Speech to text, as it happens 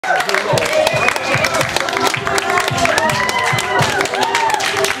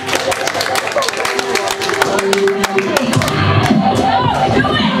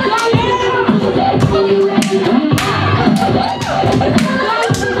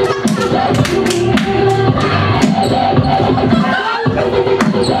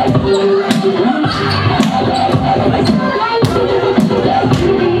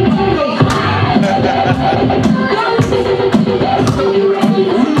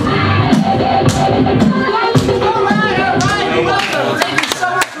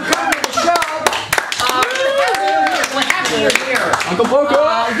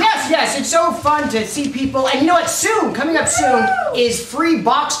to see people. And you know what? Soon, coming up soon, is free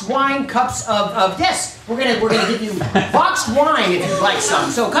boxed wine cups of yes. We're gonna give you boxed wine if you'd like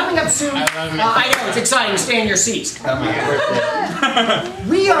some. So coming up soon. I know it's exciting. Stay in your seats.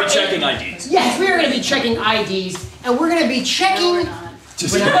 We are checking IDs. Yes, we are going to be checking IDs, and we're going to be checking.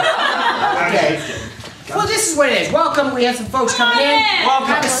 Okay. Well, this is what it is. Welcome. We have some folks coming in. Welcome.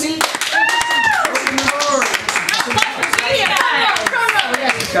 Have a seat.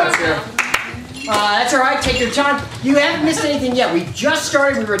 That's all right. Take your time. You haven't missed anything yet. We just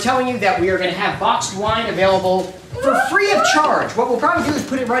started. We were telling you that we are going to have boxed wine available for free of charge. What we'll probably do is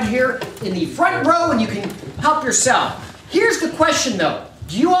put it right here in the front row, and you can help yourself. Here's the question, though.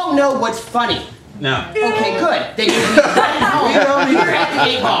 Do you all know what's funny? No. Okay, good. Then you're right at home. You're at the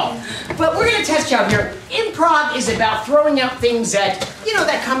 8 Ball. But we're going to test you out here. Improv is about throwing out things that, you know,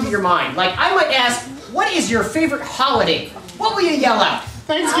 that come to your mind. Like, I might ask, what is your favorite holiday? What will you yell out?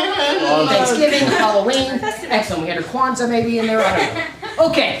 Thanksgiving. Thanksgiving, Halloween. Excellent. We had a Kwanzaa maybe in there. I don't know.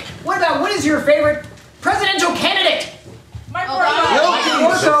 Okay. What is your favorite presidential candidate?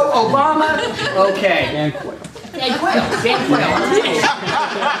 Obama. Okay. And Quail. Dan Quail.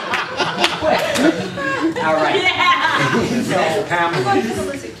 All right.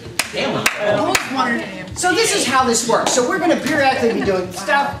 So this is how this works. So we're going to periodically be doing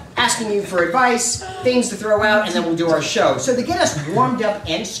stuff, asking you for advice, things to throw out, and then we'll do our show. So to get us warmed up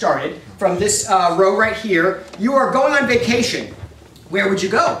and started from this row right here, you are going on vacation. Where would you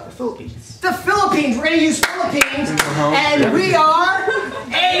go? The Philippines. The Philippines. We're going to use Philippines, and we are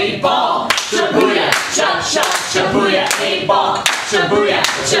 8 Ball. Shabooya. Shabooya. 8 Ball. Shabooya.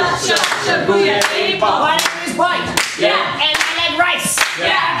 Shabooya. 8 Ball. My name is White. Yeah. And I like rice.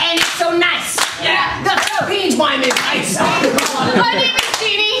 Yeah. And it's so nice. Yeah. The Philippines wine is nice. My name is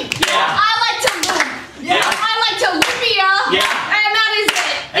Jeannie. Yeah. I like to loop. Yeah. I like to loopia. Yeah. And that is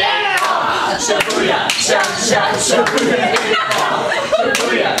it. Yeah. Shabooya. Shabooya. 8 Ball.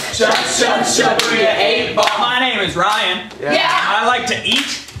 Shabooya. Shabooya. 8 Ball. My name is Ryan. Yeah. I like to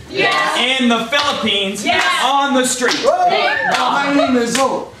eat Yeah. in the Philippines Yeah. on the street. My name is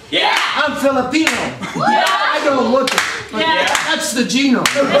Hope. Yeah. I'm Filipino. I don't look it. But Yeah. That's the genome.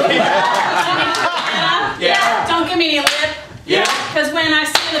 Yeah. Don't give me any lip. Yeah. Because when I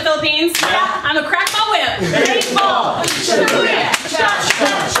see in the Philippines, Yeah. I'm gonna crack my whip. 8 Ball. Shabooya.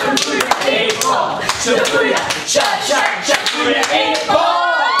 Shabooya. 8 Ball. Shabooya.